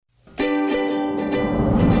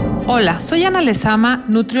Hola, soy Ana Lezama,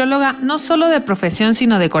 nutrióloga no solo de profesión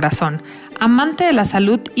sino de corazón, amante de la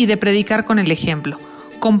salud y de predicar con el ejemplo,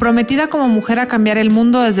 comprometida como mujer a cambiar el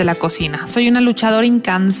mundo desde la cocina. Soy una luchadora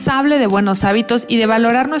incansable de buenos hábitos y de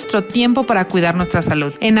valorar nuestro tiempo para cuidar nuestra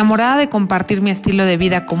salud. Enamorada de compartir mi estilo de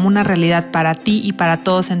vida como una realidad para ti y para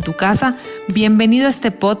todos en tu casa, bienvenido a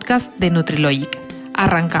este podcast de Nutrilogic.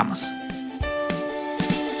 Arrancamos.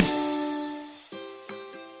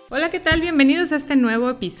 Hola, ¿qué tal? Bienvenidos a este nuevo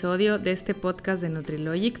episodio de este podcast de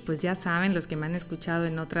Nutrilogic. Pues ya saben, los que me han escuchado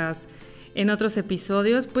en otros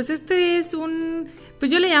episodios, pues este es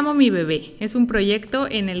pues yo le llamo mi bebé. Es un proyecto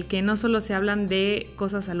en el que no solo se hablan de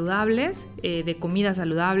cosas saludables, de comida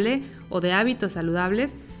saludable o de hábitos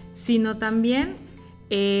saludables, sino también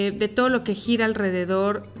de todo lo que gira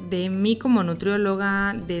alrededor de mí como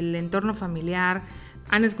nutrióloga, del entorno familiar.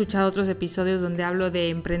 Han escuchado otros episodios donde hablo de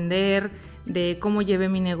emprender, de cómo llevé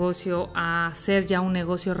mi negocio a ser ya un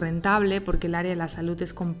negocio rentable, porque el área de la salud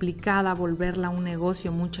es complicada volverla un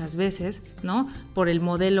negocio muchas veces, ¿no? Por el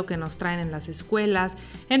modelo que nos traen en las escuelas.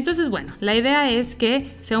 Entonces, bueno, la idea es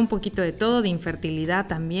que sea un poquito de todo, de infertilidad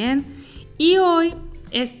también. Y hoy,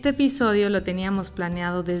 este episodio lo teníamos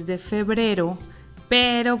planeado desde febrero,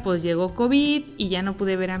 pero pues llegó COVID y ya no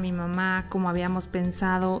pude ver a mi mamá como habíamos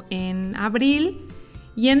pensado en abril.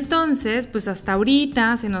 Y entonces, pues hasta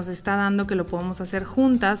ahorita se nos está dando que lo podemos hacer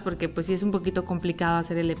juntas, porque pues sí es un poquito complicado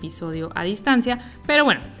hacer el episodio a distancia. Pero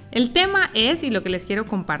bueno, el tema es, y lo que les quiero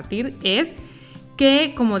compartir es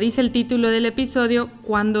que, como dice el título del episodio,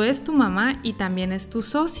 cuando es tu mamá y también es tu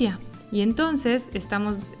socia. Y entonces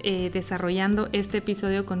estamos desarrollando este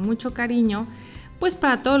episodio con mucho cariño, pues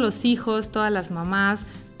para todos los hijos, todas las mamás,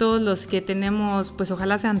 todos los que tenemos, pues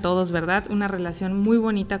ojalá sean todos, ¿verdad? Una relación muy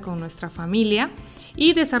bonita con nuestra familia.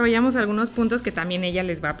 Y desarrollamos algunos puntos que también ella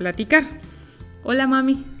les va a platicar. Hola,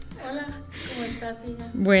 mami. Hola, ¿cómo estás, hija?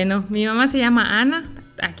 Bueno, mi mamá se llama Ana.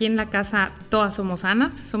 Aquí en la casa todas somos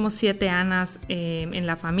Anas. Somos 7 Anas en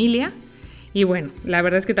la familia. Y bueno, la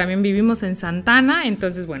verdad es que también vivimos en Santana.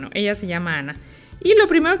 Entonces, bueno, ella se llama Ana. Y lo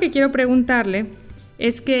primero que quiero preguntarle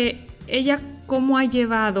es que ella cómo ha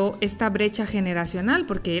llevado esta brecha generacional.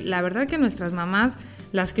 Porque la verdad que nuestras mamás,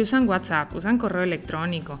 las que usan WhatsApp, usan correo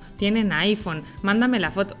electrónico, tienen iPhone, mándame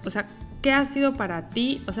la foto. O sea, ¿qué ha sido para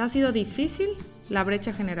ti? O sea, ¿ha sido difícil la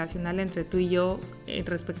brecha generacional entre tú y yo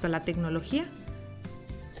respecto a la tecnología?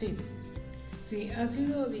 Sí, ha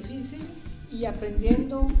sido difícil y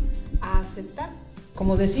aprendiendo a aceptar,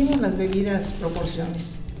 como decimos, las debidas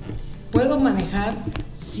proporciones. Puedo manejar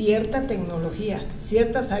cierta tecnología,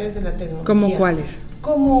 ciertas áreas de la tecnología. ¿Cómo cuáles?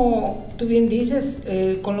 Como tú bien dices,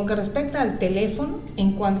 con lo que respecta al teléfono,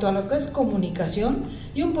 en cuanto a lo que es comunicación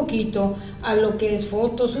y un poquito a lo que es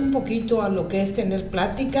fotos, un poquito a lo que es tener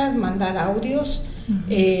pláticas, mandar audios,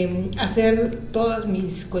 hacer todas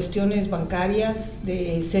mis cuestiones bancarias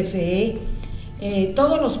de CFE,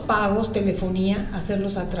 todos los pagos, telefonía,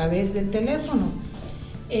 hacerlos a través del teléfono.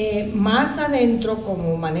 Más adentro,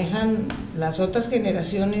 como manejan las otras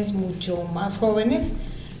generaciones mucho más jóvenes,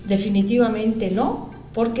 definitivamente no,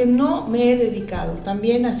 porque no me he dedicado,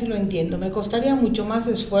 también así lo entiendo, me costaría mucho más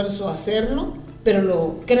esfuerzo hacerlo,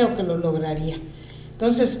 pero creo que lo lograría.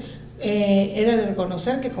 Entonces, he de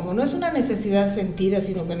reconocer que como no es una necesidad sentida,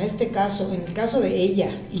 sino que en este caso, en el caso de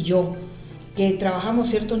ella y yo, que trabajamos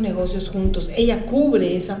ciertos negocios juntos, ella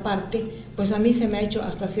cubre esa parte, pues a mí se me ha hecho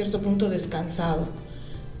hasta cierto punto descansado.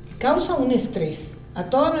 Causa un estrés, a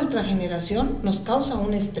toda nuestra generación nos causa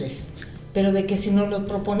un estrés, pero de que si nos lo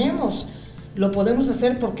proponemos, lo podemos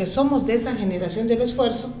hacer porque somos de esa generación del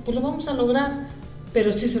esfuerzo, pues lo vamos a lograr,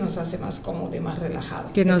 pero sí se nos hace más cómodo y más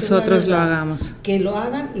relajado. Que nosotros lo hagamos. Que lo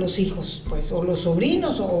hagan los hijos, pues, o los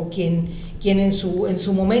sobrinos, o quien en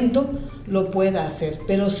su momento lo pueda hacer,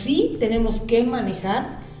 pero sí tenemos que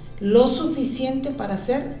manejar lo suficiente para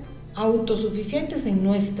ser autosuficientes en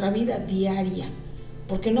nuestra vida diaria,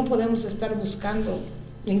 porque no podemos estar buscando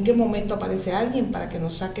en qué momento aparece alguien para que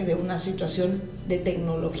nos saque de una situación de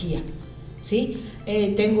tecnología, ¿sí?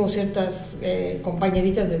 Tengo ciertas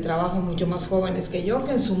compañeritas de trabajo mucho más jóvenes que yo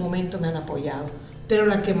que en su momento me han apoyado, pero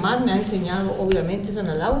la que más me ha enseñado obviamente es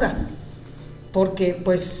Ana Laura, porque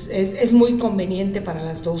pues es muy conveniente para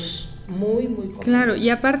las dos, muy conveniente. Claro, y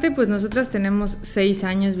aparte pues nosotras tenemos 6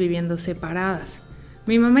 años viviendo separadas.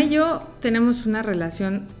 Mi mamá y yo tenemos una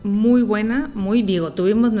relación muy buena,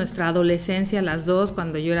 tuvimos nuestra adolescencia las dos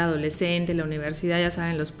cuando yo era adolescente, la universidad, ya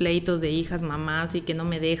saben, los pleitos de hijas, mamás y que no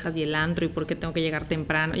me dejas y el antro y por qué tengo que llegar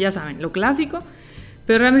temprano, ya saben, lo clásico,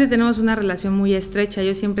 pero realmente tenemos una relación muy estrecha.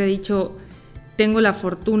 Yo siempre he dicho, tengo la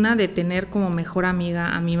fortuna de tener como mejor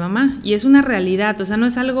amiga a mi mamá. Y es una realidad, o sea, no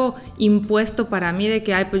es algo impuesto para mí de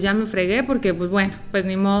que, ay, pues ya me fregué porque, pues bueno, pues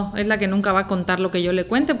ni modo, es la que nunca va a contar lo que yo le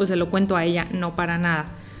cuente, pues se lo cuento a ella, no para nada.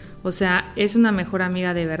 O sea, es una mejor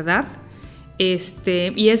amiga de verdad.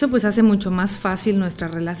 Y eso pues hace mucho más fácil nuestra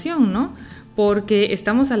relación, ¿no? Porque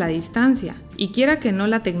estamos a la distancia y quiera que no,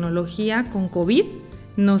 la tecnología con COVID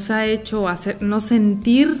nos ha hecho no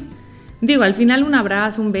sentir, digo, al final un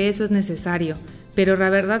abrazo, un beso es necesario, pero la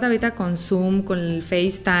verdad ahorita con Zoom, con el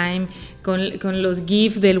FaceTime, con los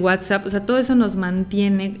GIF del WhatsApp, o sea, todo eso nos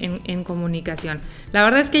mantiene en comunicación. La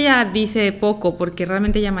verdad es que ella dice poco porque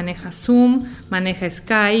realmente ella maneja Zoom, maneja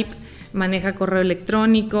Skype, maneja correo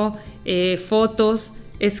electrónico, fotos,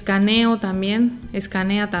 escanea también,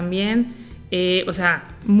 o sea,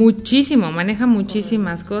 muchísimo, maneja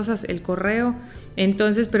muchísimas cosas, el correo.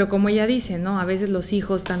 Entonces, pero como ella dice, ¿no? A veces los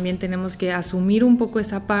hijos también tenemos que asumir un poco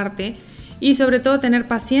esa parte y sobre todo tener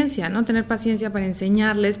paciencia, ¿no? Tener paciencia para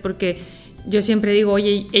enseñarles, porque yo siempre digo,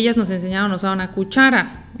 oye, ellas nos enseñaron a usar una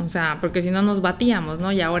cuchara, o sea, porque si no nos batíamos,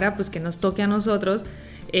 ¿no? Y ahora pues que nos toque a nosotros,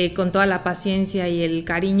 con toda la paciencia y el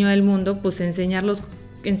cariño del mundo, pues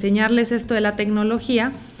enseñarles esto de la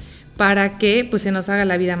tecnología para que pues se nos haga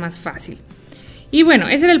la vida más fácil. Y bueno,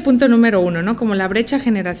 ese era el punto número 1, ¿no? Como la brecha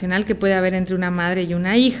generacional que puede haber entre una madre y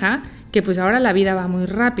una hija, que pues ahora la vida va muy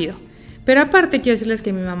rápido. Pero aparte quiero decirles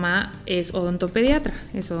que mi mamá es odontopediatra,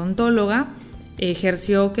 es odontóloga,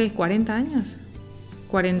 ejerció, ¿qué? 40 años,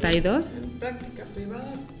 42. En práctica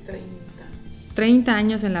privada, 30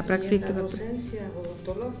 años en la práctica. Y en la docencia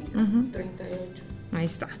odontológica, 38. Ahí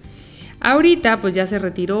está. Ahorita pues ya se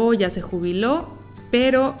retiró, ya se jubiló,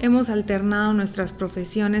 pero hemos alternado nuestras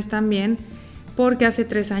profesiones también, porque hace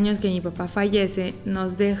 3 años que mi papá fallece,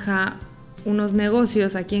 nos deja unos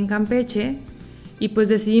negocios aquí en Campeche y pues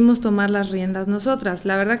decidimos tomar las riendas nosotras.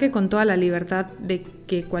 La verdad que con toda la libertad de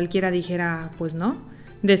que cualquiera dijera pues no,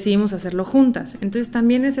 decidimos hacerlo juntas. Entonces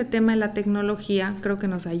también ese tema de la tecnología creo que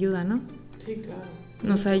nos ayuda, ¿no? Sí, claro.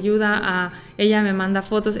 Nos ayuda ella me manda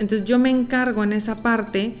fotos, entonces yo me encargo en esa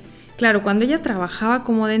parte. Claro, cuando ella trabajaba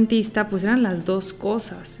como dentista, pues eran las dos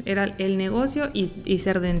cosas, era el negocio y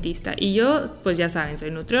ser dentista. Y yo, pues ya saben, soy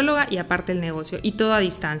nutrióloga y aparte el negocio, y todo a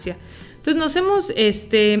distancia. Entonces nos hemos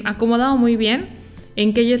acomodado muy bien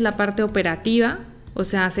en que ella es la parte operativa, o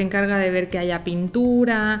sea, se encarga de ver que haya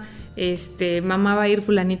pintura, mamá va a ir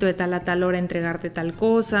fulanito de tal a tal hora a entregarte tal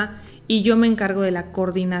cosa, y yo me encargo de la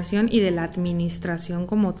coordinación y de la administración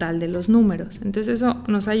como tal de los números. Entonces eso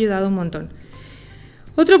nos ha ayudado un montón.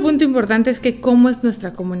 Otro punto importante es que cómo es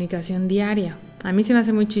nuestra comunicación diaria. A mí se me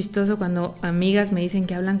hace muy chistoso cuando amigas me dicen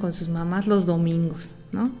que hablan con sus mamás los domingos,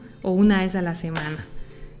 ¿no? O una vez a la semana.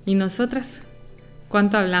 ¿Y nosotras?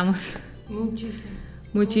 ¿Cuánto hablamos?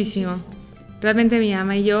 Muchísimo. Realmente mi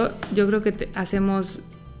mamá y yo creo que hacemos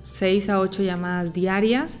 6 a 8 llamadas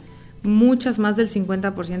diarias. Muchas más del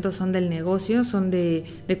 50% son del negocio, son de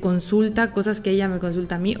consulta, cosas que ella me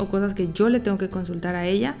consulta a mí o cosas que yo le tengo que consultar a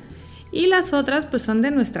ella. Y las otras pues son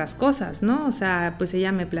de nuestras cosas, ¿no? O sea, pues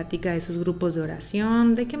ella me platica de sus grupos de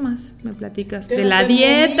oración, ¿de qué más me platicas? De la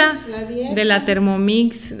dieta, de la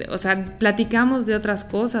Thermomix, o sea, platicamos de otras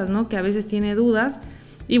cosas, ¿no? Que a veces tiene dudas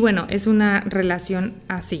y bueno, es una relación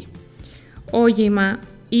así. Oye, Ma,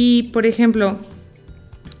 y por ejemplo,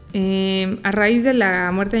 a raíz de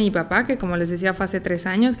la muerte de mi papá, que como les decía fue hace 3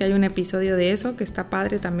 años, que hay un episodio de eso que está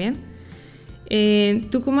padre también.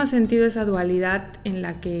 ¿Tú cómo has sentido esa dualidad en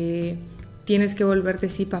la que tienes que volverte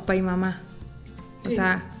sí papá y mamá? O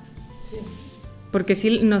sea, sí. Porque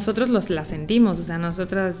sí nosotros la sentimos, o sea,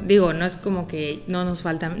 nosotras, digo, no es como que no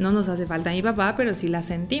nos hace falta mi papá, pero sí la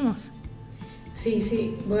sentimos.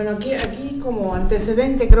 Sí. Bueno, aquí como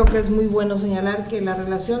antecedente creo que es muy bueno señalar que la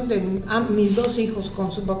relación de mis 2 hijos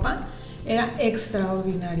con su papá era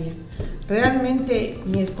extraordinaria. Realmente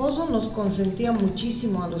mi esposo nos consentía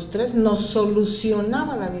muchísimo a los 3, nos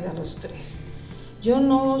solucionaba la vida a los 3. Yo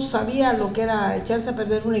no sabía lo que era echarse a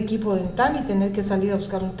perder un equipo dental y tener que salir a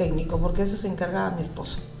buscar un técnico, porque eso se encargaba mi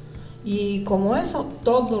esposo. Y como eso,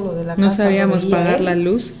 todo lo de la casa. ¿No sabíamos pagar la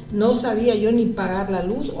luz? No sabía yo ni pagar la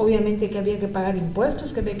luz, obviamente que había que pagar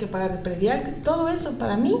impuestos, que había que pagar el predial, todo eso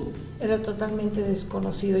para mí era totalmente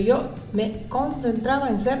desconocido. Yo me concentraba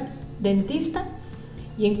en ser dentista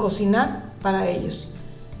y en cocinar para ellos,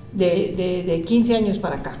 de 15 años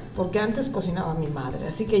para acá, porque antes cocinaba mi madre,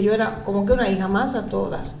 así que yo era como que una hija más a todo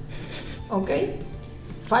dar, ¿ok?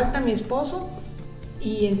 Falta mi esposo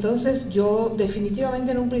y entonces yo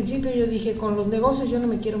definitivamente en un principio yo dije, con los negocios yo no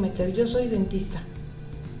me quiero meter, yo soy dentista.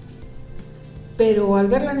 Pero al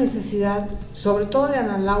ver la necesidad, sobre todo de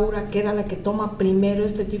Ana Laura, que era la que toma primero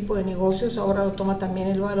este tipo de negocios, ahora lo toma también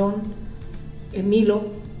el varón, Milo,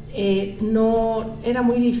 no era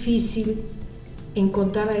muy difícil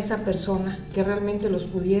encontrar a esa persona que realmente los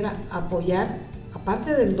pudiera apoyar.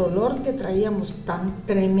 Aparte del dolor que traíamos tan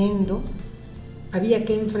tremendo, había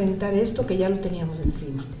que enfrentar esto que ya lo teníamos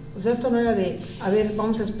encima. O sea, esto no era de, a ver,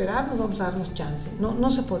 vamos a esperarnos, vamos a darnos chance.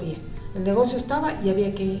 No se podía. El negocio estaba y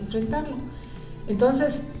había que enfrentarlo.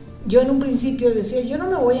 Entonces, yo en un principio decía, yo no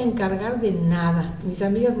me voy a encargar de nada. Mis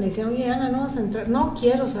amigas me decían, oye, Ana, no vas a entrar. No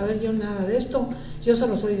quiero saber yo nada de esto, yo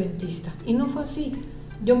solo soy dentista. Y no fue así.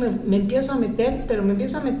 Yo me empiezo a meter, pero me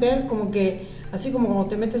empiezo a meter como que, así como cuando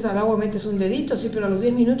te metes al agua metes un dedito, sí, pero a los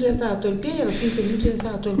 10 minutos ya estaba todo el pie y a los 15 minutos ya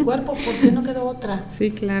estaba todo el cuerpo, porque no quedó otra.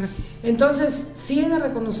 Sí, claro. Entonces, sí he de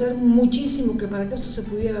reconocer muchísimo que para que esto se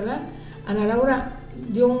pudiera dar, Ana Laura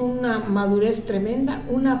dio una madurez tremenda,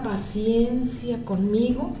 una paciencia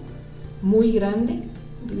conmigo muy grande.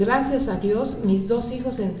 Gracias a Dios, mis 2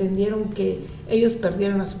 hijos entendieron que ellos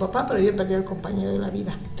perdieron a su papá, pero yo perdí al compañero de la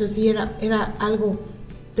vida. Entonces sí, era algo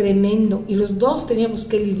tremendo, y los 2 teníamos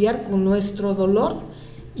que lidiar con nuestro dolor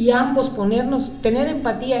y ambos tener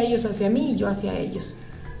empatía, ellos hacia mí y yo hacia ellos.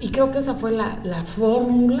 Y creo que esa fue la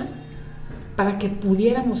fórmula para que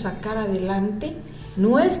pudiéramos sacar adelante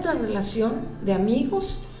nuestra relación de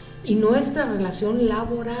amigos y nuestra relación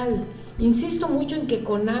laboral. Insisto mucho en que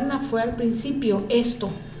con Ana fue al principio esto.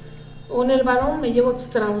 Con el varón me llevo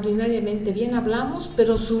extraordinariamente bien, hablamos,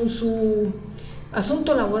 pero su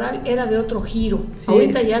asunto laboral era de otro giro. Sí,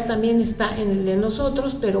 ahorita ya también está en el de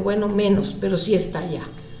nosotros, pero bueno, menos, pero sí está allá.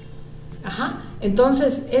 Ajá.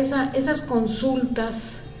 Entonces, esas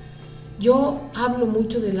consultas, yo hablo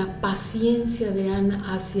mucho de la paciencia de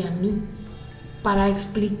Ana hacia mí, para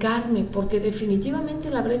explicarme, porque definitivamente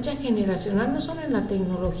la brecha generacional no solo en la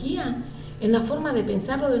tecnología, en la forma de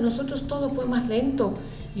pensar, lo de nosotros todo fue más lento,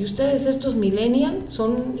 y ustedes estos millennials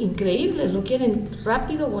son increíbles, lo quieren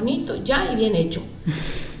rápido, bonito, ya y bien hecho.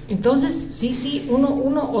 Entonces sí,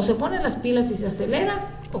 uno o se pone las pilas y se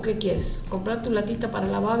acelera, o ¿qué quieres? ¿Comprar tu latita para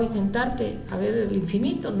la baba y sentarte a ver el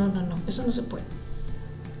infinito? No, eso no se puede.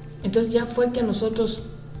 Entonces ya fue que nosotros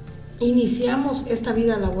iniciamos esta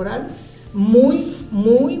vida laboral muy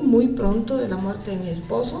pronto de la muerte de mi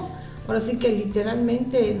esposo. Ahora sí que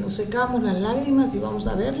literalmente nos secamos las lágrimas y vamos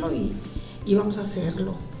a verlo y vamos a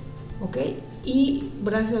hacerlo, ¿ok? Y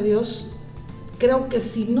gracias a Dios, creo que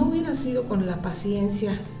si no hubiera sido con la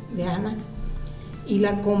paciencia de Ana y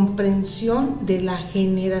la comprensión de la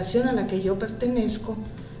generación a la que yo pertenezco,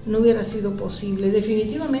 no hubiera sido posible.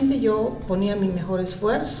 Definitivamente yo ponía mi mejor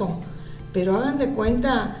esfuerzo, pero hagan de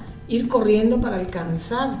cuenta ir corriendo para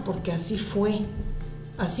alcanzar, porque así fue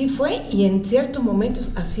y en ciertos momentos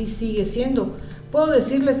así sigue siendo. Puedo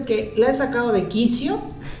decirles que la he sacado de quicio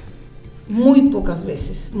muy pocas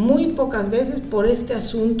veces por este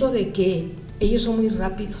asunto de que ellos son muy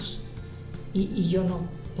rápidos y yo no.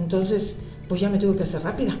 Entonces, pues ya me tuve que hacer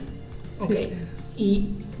rápida, ¿ok? Sí, claro. Y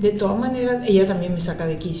de todas maneras, ella también me saca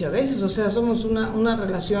de quicio a veces, o sea, somos una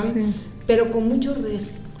relación, sí, pero con mucho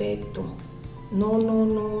respeto.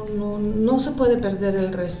 No se puede perder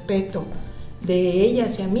el respeto de ella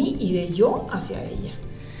hacia mí y de yo hacia ella.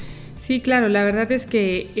 Sí, claro, la verdad es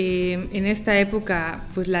que en esta época,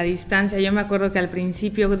 pues la distancia, yo me acuerdo que al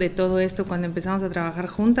principio de todo esto, cuando empezamos a trabajar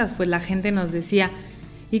juntas, pues la gente nos decía,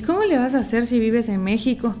 ¿y cómo le vas a hacer si vives en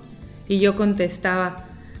México? Y yo contestaba,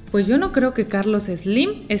 pues yo no creo que Carlos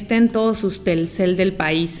Slim esté en todos sus Telcel del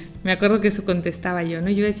país. Me acuerdo que eso contestaba yo, ¿no?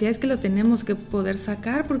 Y yo decía, es que lo tenemos que poder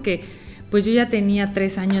sacar porque pues yo ya tenía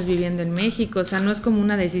 3 años viviendo en México, o sea, no es como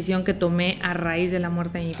una decisión que tomé a raíz de la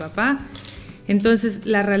muerte de mi papá. Entonces,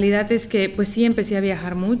 la realidad es que, pues sí, empecé a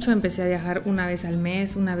viajar mucho, empecé a viajar una vez al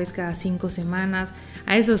mes, una vez cada 5 semanas.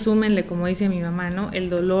 A eso súmenle, como dice mi mamá, ¿no? El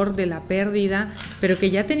dolor de la pérdida, pero que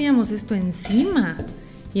ya teníamos esto encima.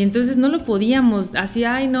 Y entonces no lo podíamos, así,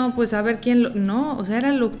 ay, no, pues a ver quién lo... No, o sea,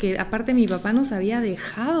 era lo que, aparte, mi papá nos había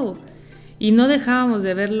dejado. Y no dejábamos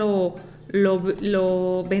de verlo...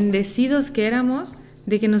 Lo bendecidos que éramos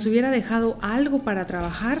de que nos hubiera dejado algo para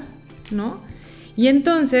trabajar, ¿no? Y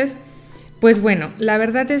entonces, pues bueno, la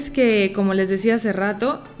verdad es que, como les decía hace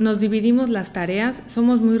rato, nos dividimos las tareas,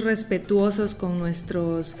 somos muy respetuosos con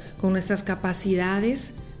nuestras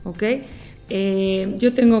capacidades, ¿ok?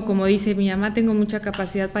 Yo tengo, como dice mi mamá, tengo mucha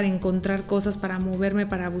capacidad para encontrar cosas, para moverme,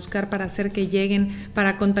 para buscar, para hacer que lleguen,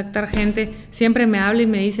 para contactar gente. Siempre me habla y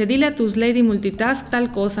me dice, dile a tus lady multitask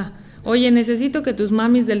tal cosa. Oye, necesito que tus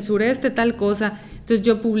mamis del sureste tal cosa. Entonces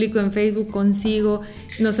yo publico en Facebook, consigo.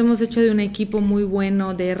 Nos hemos hecho de un equipo muy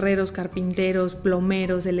bueno de herreros, carpinteros,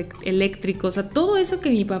 plomeros, eléctricos, o sea, todo eso que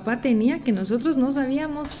mi papá tenía que nosotros no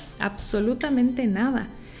sabíamos absolutamente nada.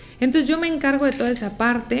 Entonces yo me encargo de toda esa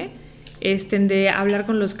parte de hablar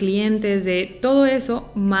con los clientes, de todo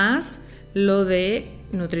eso, más lo de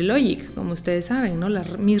Nutrilogic, como ustedes saben, ¿no?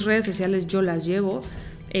 Mis redes sociales yo las llevo,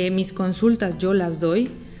 mis consultas yo las doy,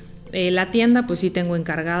 la tienda pues sí tengo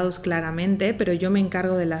encargados claramente, pero yo me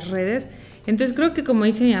encargo de las redes. Entonces creo que, como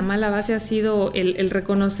dice mi mamá, la base ha sido el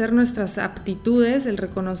reconocer nuestras aptitudes, el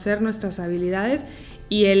reconocer nuestras habilidades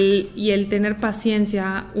y el tener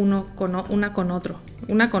paciencia una con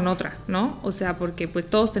otra, ¿no? O sea, porque pues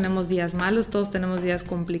todos tenemos días malos, todos tenemos días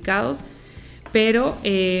complicados, pero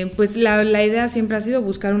pues la idea siempre ha sido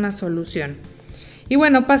buscar una solución. Y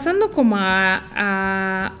bueno, pasando como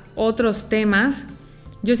a otros temas,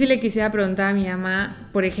 yo sí le quisiera preguntar a mi mamá,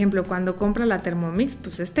 por ejemplo, cuando compra la Thermomix,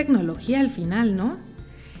 pues es tecnología al final, ¿no?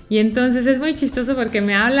 Y entonces es muy chistoso porque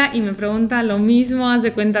me habla y me pregunta lo mismo, haz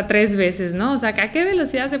de cuenta 3 veces, ¿no? O sea, ¿a qué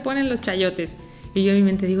velocidad se ponen los chayotes? Y yo en mi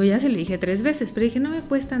mente digo, ya se lo dije 3 veces, pero dije, no me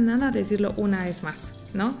cuesta nada decirlo una vez más,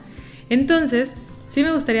 ¿no? Entonces, sí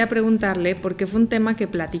me gustaría preguntarle, porque fue un tema que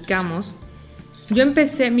platicamos.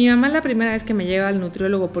 Mi mamá la primera vez que me lleva al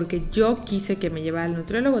nutriólogo, porque yo quise que me llevara al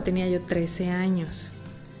nutriólogo, tenía yo 13 años.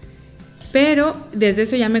 Pero desde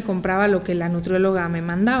eso ya me compraba lo que la nutrióloga me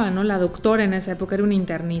mandaba, ¿no? La doctora en esa época era una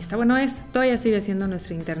internista. Bueno, todavía sigue siendo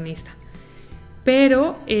nuestra internista.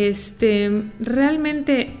 Pero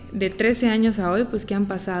realmente de 13 años a hoy, pues que han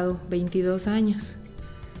pasado 22 años.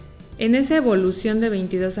 En esa evolución de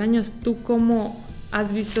 22 años, ¿tú cómo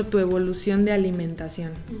has visto tu evolución de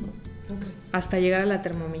alimentación? Okay. Hasta llegar a la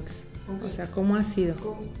Thermomix. Okay. O sea, ¿cómo ha sido?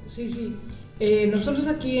 Sí. Nosotros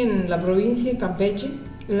aquí en la provincia de Campeche,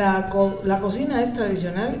 la cocina es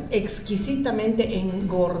tradicional, exquisitamente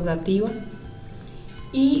engordativa,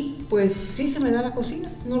 y pues sí se me da la cocina,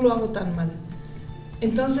 no lo hago tan mal.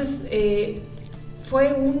 Entonces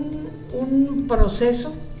fue un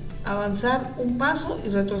proceso, avanzar un paso y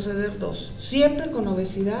retroceder 2, siempre con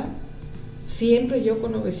obesidad, siempre yo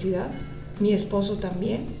con obesidad, mi esposo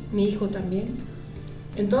también, mi hijo también.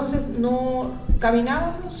 Entonces no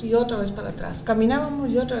caminábamos y otra vez para atrás,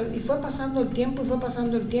 caminábamos y otra vez, y fue pasando el tiempo,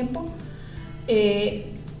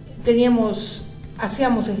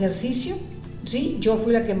 hacíamos ejercicio, ¿sí? Yo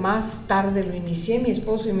fui la que más tarde lo inicié, mi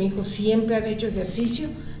esposo y mi hijo siempre han hecho ejercicio,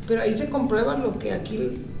 pero ahí se comprueba lo que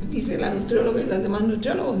aquí dice la nutrióloga y las demás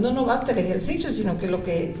nutriólogos, no basta el ejercicio, sino que lo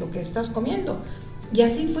que estás comiendo. Y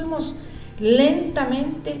así fuimos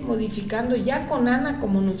lentamente modificando, ya con Ana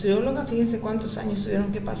como nutrióloga, fíjense cuántos años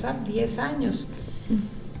tuvieron que pasar, 10 años.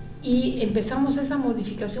 Y empezamos esa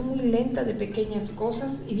modificación muy lenta de pequeñas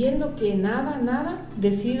cosas, y viendo que nada,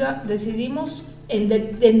 decidimos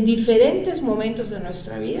en diferentes momentos de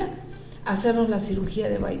nuestra vida hacernos la cirugía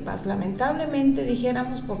de bypass. Lamentablemente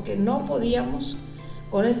dijéramos, porque no podíamos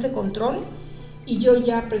con este control, y yo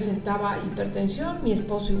ya presentaba hipertensión, mi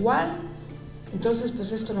esposo igual, entonces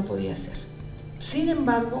pues esto no podía ser. Sin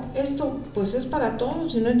embargo, esto pues es para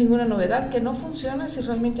todos y no es ninguna novedad, que no funciona si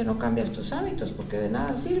realmente no cambias tus hábitos, porque de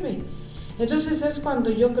nada sirve. Entonces es cuando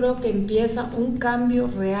yo creo que empieza un cambio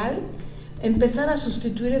real, empezar a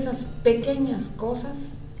sustituir esas pequeñas cosas,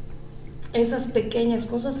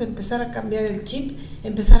 empezar a cambiar el chip,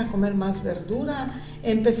 empezar a comer más verdura,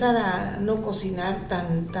 empezar a no cocinar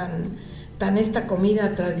tan esta comida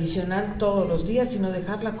tradicional todos los días, sino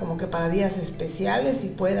dejarla como que para días especiales y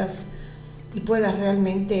puedas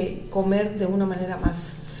realmente comer de una manera más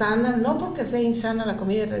sana, no porque sea insana la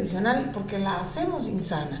comida tradicional, porque la hacemos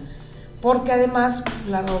insana, porque además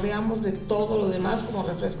la rodeamos de todo lo demás, como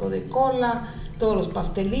refresco de cola, todos los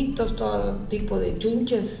pastelitos, todo tipo de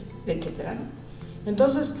chunches, etcétera, ¿no?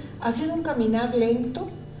 Entonces ha sido un caminar lento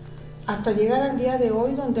hasta llegar al día de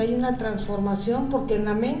hoy, donde hay una transformación, porque en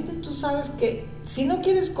la mente tú sabes que si no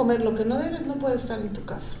quieres comer lo que no debes, no puedes estar en tu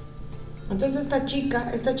casa. Entonces esta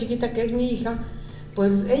chiquita que es mi hija,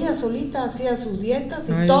 pues ella solita hacía sus dietas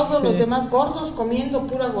y todos los demás gordos comiendo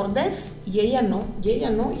pura gordez, y ella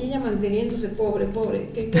manteniéndose pobre,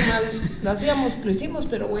 qué mal, lo hicimos,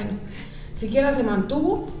 pero bueno, siquiera se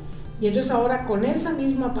mantuvo. Y entonces ahora con esa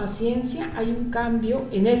misma paciencia hay un cambio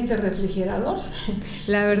en este refrigerador.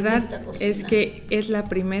 La verdad es que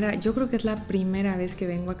yo creo que es la primera vez que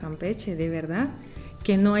vengo a Campeche, de verdad,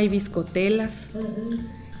 que no hay biscotelas,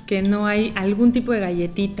 que no hay algún tipo de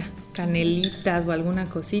galletita, canelitas o alguna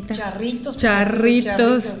cosita.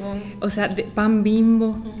 Charritos, o sea, de pan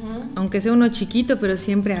Bimbo, aunque sea uno chiquito, pero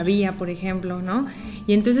siempre había, por ejemplo, ¿no?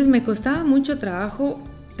 Y entonces me costaba mucho trabajo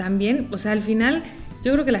también, o sea, al final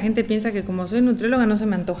yo creo que la gente piensa que como soy nutrióloga no se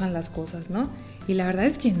me antojan las cosas, ¿no? Y la verdad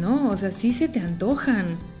es que no, o sea, sí se te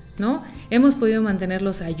antojan, ¿no? Hemos podido mantener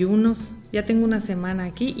los ayunos, ya tengo una semana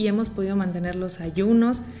aquí y hemos podido mantener los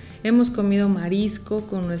ayunos, hemos comido marisco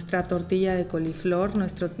con nuestra tortilla de coliflor,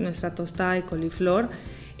 nuestra tostada de coliflor,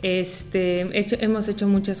 hemos hecho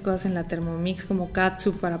muchas cosas en la Thermomix como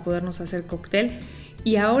catsup para podernos hacer cóctel.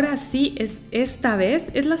 Y ahora sí, esta vez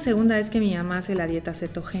es la segunda vez que mi mamá hace la dieta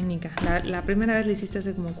cetogénica. La primera vez la hiciste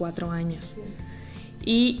hace como 4 años.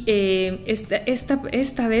 Y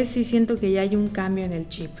esta vez sí siento que ya hay un cambio en el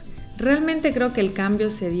chip. Realmente creo que el cambio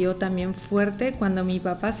se dio también fuerte cuando mi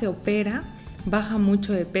papá se opera, baja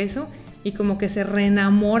mucho de peso y como que se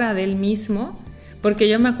reenamora de él mismo, porque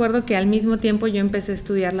yo me acuerdo que al mismo tiempo yo empecé a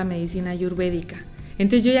estudiar la medicina ayurvédica.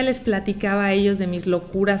 Entonces yo ya les platicaba a ellos de mis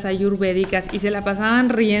locuras ayurvédicas y se la pasaban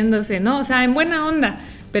riéndose, ¿no? O sea, en buena onda,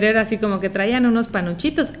 pero era así como que traían unos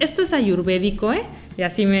panuchitos. Esto es ayurvédico, ¿eh? Y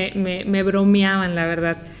así me bromeaban, la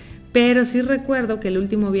verdad. Pero sí recuerdo que el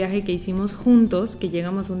último viaje que hicimos juntos, que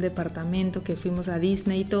llegamos a un departamento, que fuimos a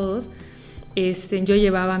Disney todos, yo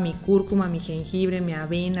llevaba mi cúrcuma, mi jengibre, mi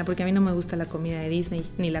avena, porque a mí no me gusta la comida de Disney,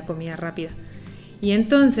 ni la comida rápida. Y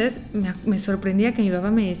entonces me sorprendía que mi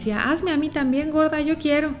papá me decía, hazme a mí también, gorda, yo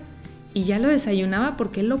quiero. Y ya lo desayunaba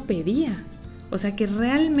porque él lo pedía. O sea que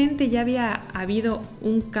realmente ya había habido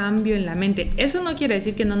un cambio en la mente. Eso no quiere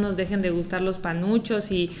decir que no nos dejen de gustar los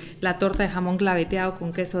panuchos y la torta de jamón claveteado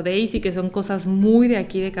con queso Daisy, que son cosas muy de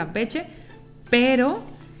aquí de Campeche, pero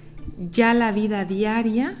ya la vida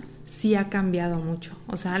diaria sí ha cambiado mucho.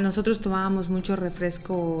 O sea, nosotros tomábamos mucho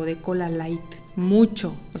refresco de cola light,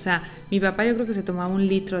 mucho. O sea, mi papá yo creo que se tomaba 1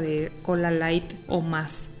 litro de cola light o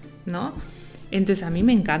más, ¿no? Entonces a mí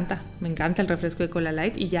me encanta el refresco de cola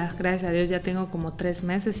light y ya, gracias a Dios, ya tengo como 3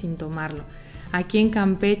 meses sin tomarlo. Aquí en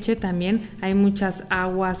Campeche también hay muchas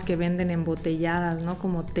aguas que venden embotelladas, ¿no?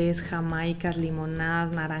 Como tés, jamaicas,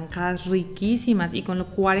 limonadas, naranjadas, riquísimas y con los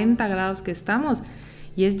 40 grados que estamos.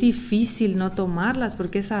 Y es difícil no tomarlas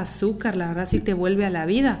porque ese azúcar, la verdad, sí te vuelve a la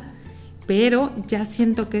vida. Pero ya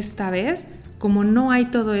siento que esta vez, como no hay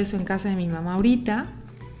todo eso en casa de mi mamá ahorita,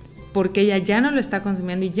 porque ella ya no lo está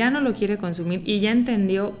consumiendo y ya no lo quiere consumir y ya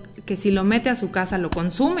entendió que si lo mete a su casa lo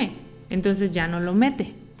consume, entonces ya no lo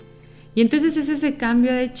mete. Y entonces es ese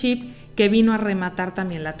cambio de chip que vino a rematar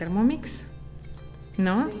también la Thermomix,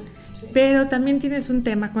 ¿no? Sí, sí. Pero también tienes un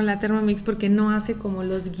tema con la Thermomix porque no hace como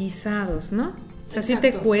los guisados, ¿no? O sea, sí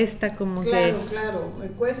te cuesta como Claro, me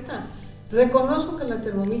cuesta. Reconozco que la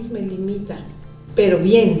Thermomix me limita, pero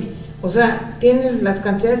bien. O sea, tiene las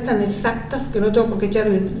cantidades tan exactas que no tengo por qué echar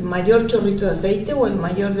el mayor chorrito de aceite o el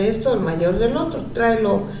mayor de esto o el mayor del otro. Trae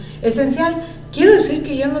lo esencial. Quiero decir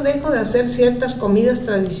que yo no dejo de hacer ciertas comidas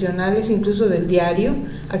tradicionales, incluso del diario.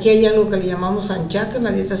 Aquí hay algo que le llamamos ancha, que en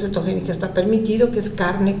la dieta cetogénica está permitido, que es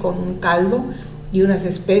carne con un caldo y unas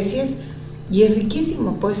especies, y es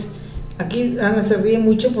riquísimo, pues. Aquí Ana se ríe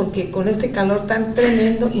mucho porque con este calor tan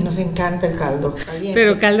tremendo y nos encanta el caldo caliente.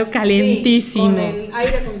 Pero caldo calentísimo. Sí, con el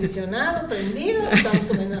aire acondicionado prendido estamos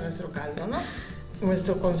comiendo nuestro caldo, ¿no?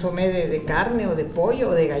 Nuestro consomé de carne o de pollo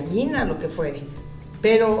o de gallina, lo que fuere.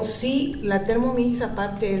 Pero sí, la Thermomix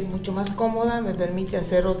aparte es mucho más cómoda, me permite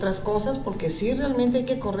hacer otras cosas porque sí, realmente hay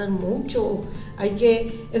que correr mucho,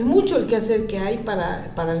 es mucho el quehacer que hay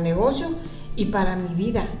para el negocio y para mi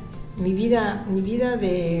vida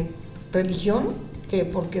de religión, que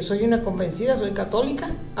porque soy una convencida, soy católica,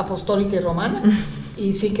 apostólica y romana,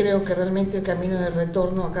 y sí creo que realmente el camino de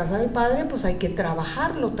retorno a casa del Padre, pues hay que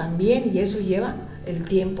trabajarlo también, y eso lleva el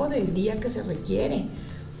tiempo del día que se requiere.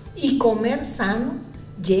 Y comer sano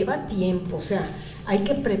lleva tiempo, o sea, hay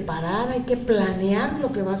que preparar, hay que planear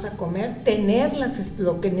lo que vas a comer, tener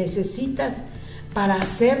lo que necesitas para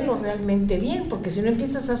hacerlo realmente bien, porque si no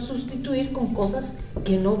empiezas a sustituir con cosas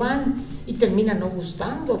que no van y terminan no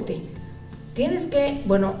gustándote. Tienes que,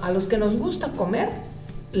 a los que nos gusta comer,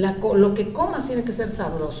 lo que comas tiene que ser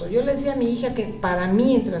sabroso. Yo le decía a mi hija que para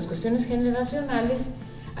mí, entre las cuestiones generacionales,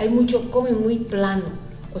 hay mucho come muy plano,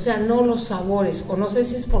 o sea, no los sabores, o no sé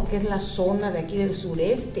si es porque es la zona de aquí del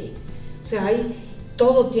sureste, o sea,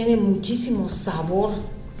 todo tiene muchísimo sabor.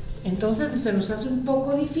 Entonces se nos hace un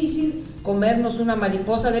poco difícil comernos una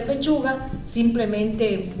mariposa de pechuga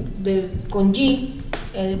simplemente con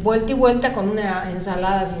vuelta y vuelta con una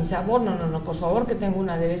ensalada sin sabor. No, por favor, que tenga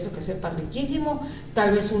un aderezo que sepa riquísimo,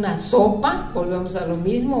 tal vez una sopa, volvemos a lo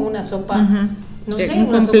mismo, una sopa, no sé,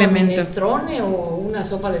 una sopa minestrone o una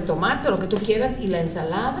sopa de tomate, lo que tú quieras, y la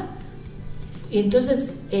ensalada. Y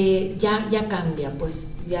entonces ya cambia, pues,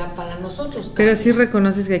 ya para nosotros cambia. Pero sí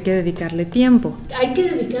reconoces que hay que dedicarle tiempo. Hay que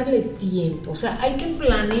dedicarle tiempo, o sea, hay que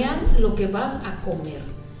planear lo que vas a comer.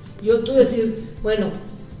 Tú decir,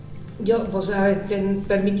 Yo, pues, a ver,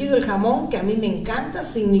 permitido el jamón, que a mí me encanta,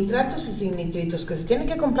 sin nitratos y sin nitritos, que se tiene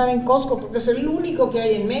que comprar en Costco, porque es el único que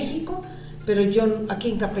hay en México, pero yo aquí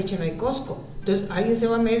en Campeche no hay Costco. Entonces, alguien se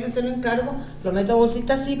va a medir, se lo encargo, lo meto a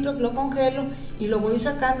bolsita Ziploc, lo congelo y lo voy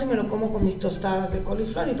sacando y me lo como con mis tostadas de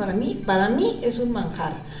coliflor. Y para mí es un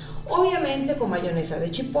manjar. Obviamente con mayonesa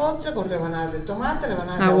de chipotle, con rebanadas de tomate,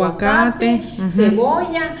 rebanadas de aguacate,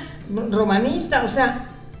 cebolla, romanita, o sea,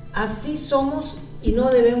 así somos. Y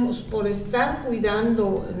no debemos, por estar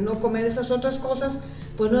cuidando, no comer esas otras cosas,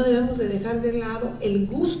 pues no debemos de dejar de lado el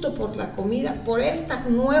gusto por la comida, por esta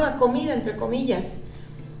nueva comida, entre comillas,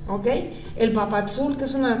 ¿ok? El papadzul, que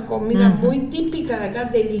es una comida muy típica de acá,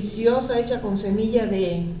 deliciosa, hecha con semilla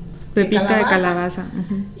de pepita de calabaza.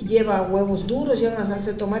 Lleva huevos duros, lleva una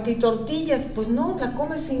salsa de tomate y tortillas. Pues no, la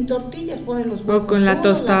comes sin tortillas, pones los huevos o con la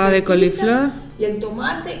duros, tostada de coliflor y el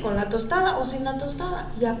tomate con la tostada o sin la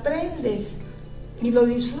tostada, y aprendes y lo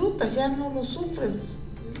disfrutas, ya no lo sufres.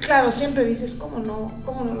 Claro, siempre dices, ¿cómo no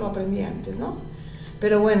lo aprendí antes, no?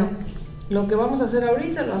 Pero bueno, lo que vamos a hacer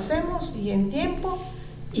ahorita lo hacemos y en tiempo,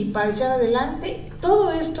 y para echar adelante.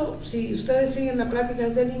 Todo esto, si ustedes siguen la plática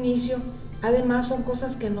desde el inicio, además son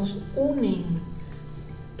cosas que nos unen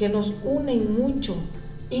mucho.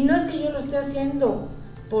 Y no es que yo lo esté haciendo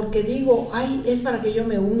porque digo, ay, es para que yo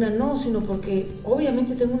me una, no, sino porque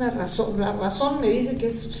obviamente tengo una razón. La razón me dice que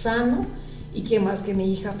es sano, y quién más que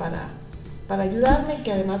mi hija para ayudarme,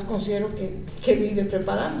 que además considero que vive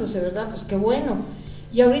preparándose, ¿verdad? Pues qué bueno.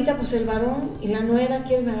 Y ahorita pues el varón y la nuera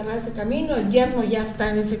quieren agarrar ese camino, el yerno ya está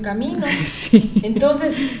en ese camino. Sí.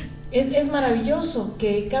 Entonces es maravilloso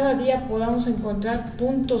que cada día podamos encontrar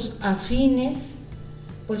puntos afines,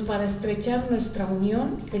 pues para estrechar nuestra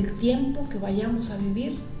unión el tiempo que vayamos a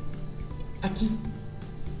vivir aquí.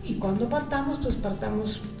 Y cuando partamos, pues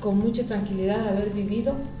partamos con mucha tranquilidad de haber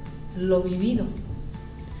vivido lo vivido.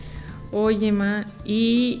 Oye, Ma,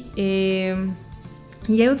 y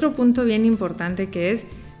hay otro punto bien importante que es,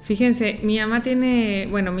 fíjense, mi mamá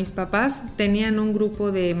mis papás tenían un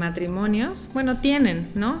grupo de matrimonios, tienen,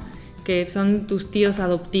 ¿no? Que son tus tíos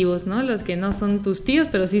adoptivos, ¿no? Los que no son tus tíos,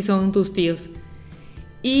 pero sí son tus tíos.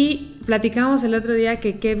 Y platicábamos el otro día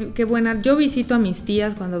que qué buena, yo visito a mis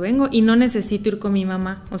tías cuando vengo y no necesito ir con mi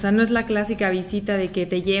mamá, o sea, no es la clásica visita de que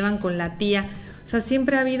te llevan con la tía. O sea,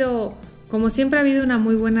 siempre ha habido una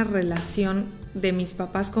muy buena relación de mis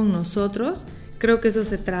papás con nosotros. Creo que eso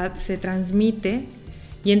se transmite.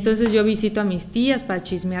 Y entonces yo visito a mis tías para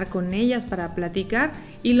chismear con ellas, para platicar.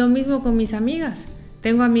 Y lo mismo con mis amigas.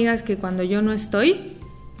 Tengo amigas que cuando yo no estoy,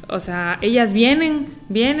 o sea, ellas vienen,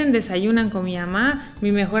 desayunan con mi mamá.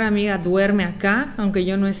 Mi mejor amiga duerme acá, aunque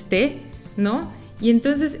yo no esté, ¿no? Y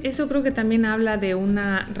entonces eso creo que también habla de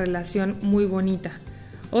una relación muy bonita.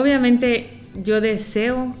 Obviamente yo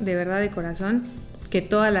deseo, de verdad, de corazón, que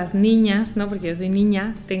todas las niñas, ¿no? Porque yo soy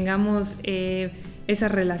niña, tengamos esa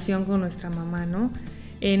relación con nuestra mamá, ¿no?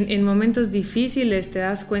 En momentos difíciles te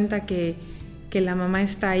das cuenta que la mamá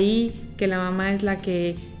está ahí, que la mamá es la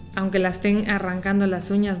que, aunque la estén arrancando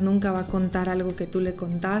las uñas, nunca va a contar algo que tú le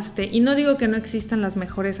contaste. Y no digo que no existan las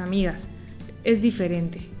mejores amigas, es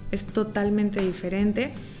diferente, es totalmente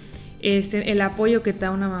diferente. El apoyo que te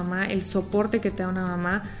da una mamá, el soporte que te da una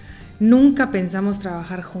mamá. Nunca pensamos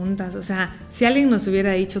trabajar juntas, o sea, si alguien nos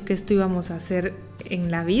hubiera dicho que esto íbamos a hacer en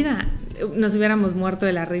la vida, nos hubiéramos muerto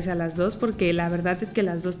de la risa las dos, porque la verdad es que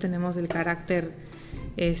las dos tenemos el carácter,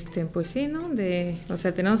 pues sí, ¿no? O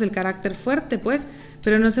sea, tenemos el carácter fuerte, pues,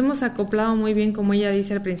 pero nos hemos acoplado muy bien, como ella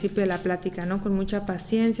dice al principio de la plática, ¿no? Con mucha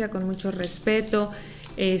paciencia, con mucho respeto.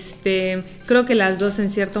 Creo que las dos en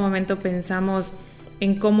cierto momento pensamos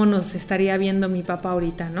en cómo nos estaría viendo mi papá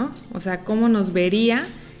ahorita, ¿no? O sea, cómo nos vería.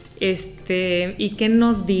 Y qué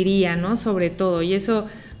nos diría, ¿no? Sobre todo, y eso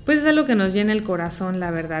pues es algo que nos llena el corazón,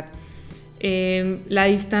 la verdad. La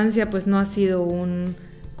distancia pues no ha sido un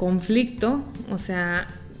conflicto, o sea,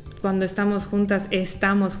 cuando estamos juntas,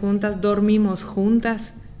 dormimos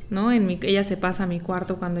juntas, ¿no? Ella se pasa a mi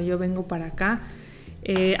cuarto cuando yo vengo para acá,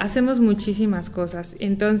 hacemos muchísimas cosas.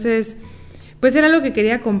 Entonces, pues era lo que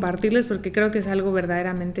quería compartirles, porque creo que es algo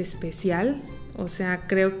verdaderamente especial. O sea,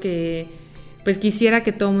 creo que pues quisiera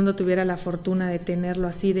que todo el mundo tuviera la fortuna de tenerlo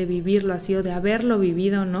así, de vivirlo así, o de haberlo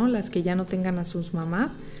vivido, ¿no? Las que ya no tengan a sus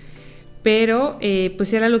mamás. Pero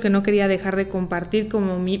pues era lo que no quería dejar de compartir,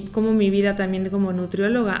 como mi vida también como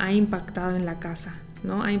nutrióloga ha impactado en la casa,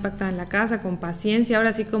 ¿no? Ha impactado en la casa con paciencia.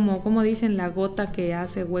 Ahora sí, como dicen, la gota que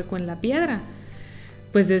hace hueco en la piedra.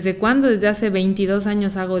 Pues ¿desde cuándo? Desde hace 22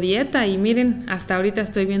 años hago dieta y miren, hasta ahorita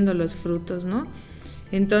estoy viendo los frutos, ¿no?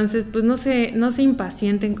 Entonces, pues no se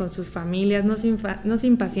impacienten con sus familias, no se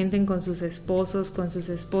impacienten con sus esposos, con sus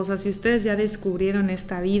esposas. Si ustedes ya descubrieron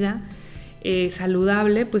esta vida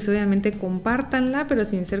saludable, pues obviamente compártanla, pero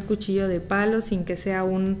sin ser cuchillo de palo, sin que sea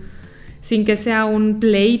un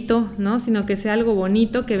pleito, ¿no? Sino que sea algo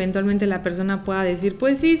bonito, que eventualmente la persona pueda decir,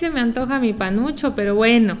 pues sí, se me antoja mi panucho, pero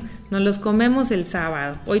bueno, nos los comemos el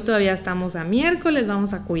sábado. Hoy todavía estamos a miércoles,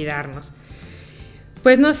 vamos a cuidarnos.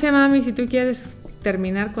 Pues no sé, mami, si tú quieres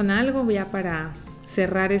terminar con algo ya para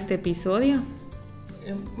cerrar este episodio.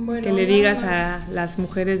 Bueno, que le digas a las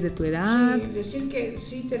mujeres de tu edad. Sí, decir que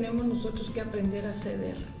sí tenemos nosotros que aprender a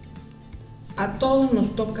ceder. A todos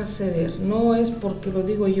nos toca ceder, no es porque lo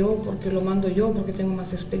digo yo, porque lo mando yo, porque tengo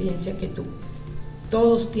más experiencia que tú.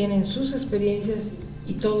 Todos tienen sus experiencias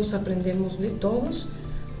y todos aprendemos de todos,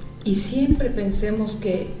 y siempre pensemos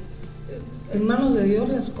que en manos de Dios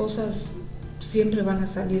las cosas siempre van a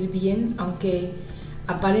salir bien, aunque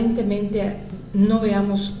aparentemente no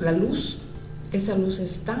veamos la luz. Esa luz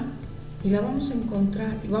está y la vamos a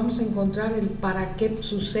encontrar, y vamos a encontrar el para qué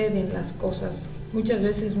suceden las cosas. Muchas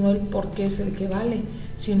veces no el por qué es el que vale,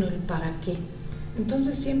 sino el para qué.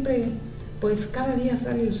 Entonces siempre, pues cada día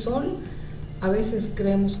sale el sol. A veces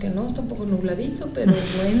creemos que no, está un poco nubladito, pero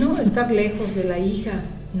bueno, estar lejos de la hija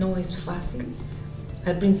no es fácil.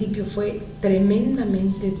 Al principio fue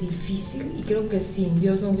tremendamente difícil, y creo que sin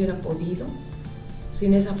Dios no hubiera podido,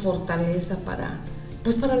 sin esa fortaleza para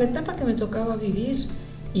la etapa que me tocaba vivir.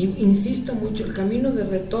 Y insisto mucho, el camino de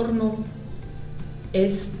retorno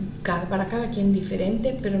es para cada quien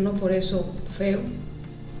diferente, pero no por eso feo,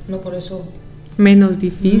 no por eso menos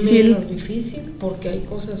difícil, porque hay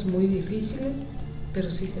cosas muy difíciles, pero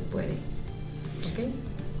sí se puede. ¿Okay?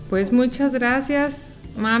 Pues muchas gracias,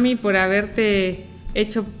 mami, por haberte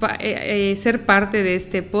hecho ser parte de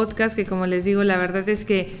este podcast, que como les digo, la verdad es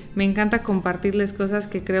que me encanta compartirles cosas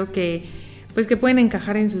que creo que pues que pueden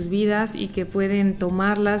encajar en sus vidas y que pueden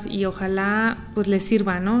tomarlas, y ojalá pues les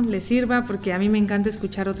sirva, ¿no? Les sirva, porque a mí me encanta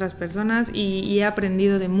escuchar a otras personas y he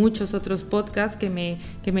aprendido de muchos otros podcasts que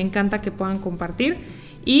me encanta que puedan compartir.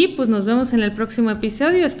 Y pues nos vemos en el próximo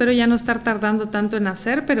episodio. Espero ya no estar tardando tanto en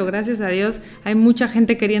hacer, pero gracias a Dios hay mucha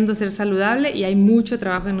gente queriendo ser saludable y hay mucho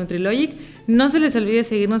trabajo en Nutrilogic. No se les olvide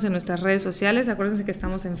seguirnos en nuestras redes sociales. Acuérdense que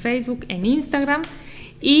estamos en Facebook, en Instagram.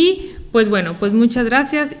 Y pues bueno, pues muchas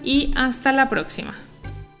gracias y hasta la próxima.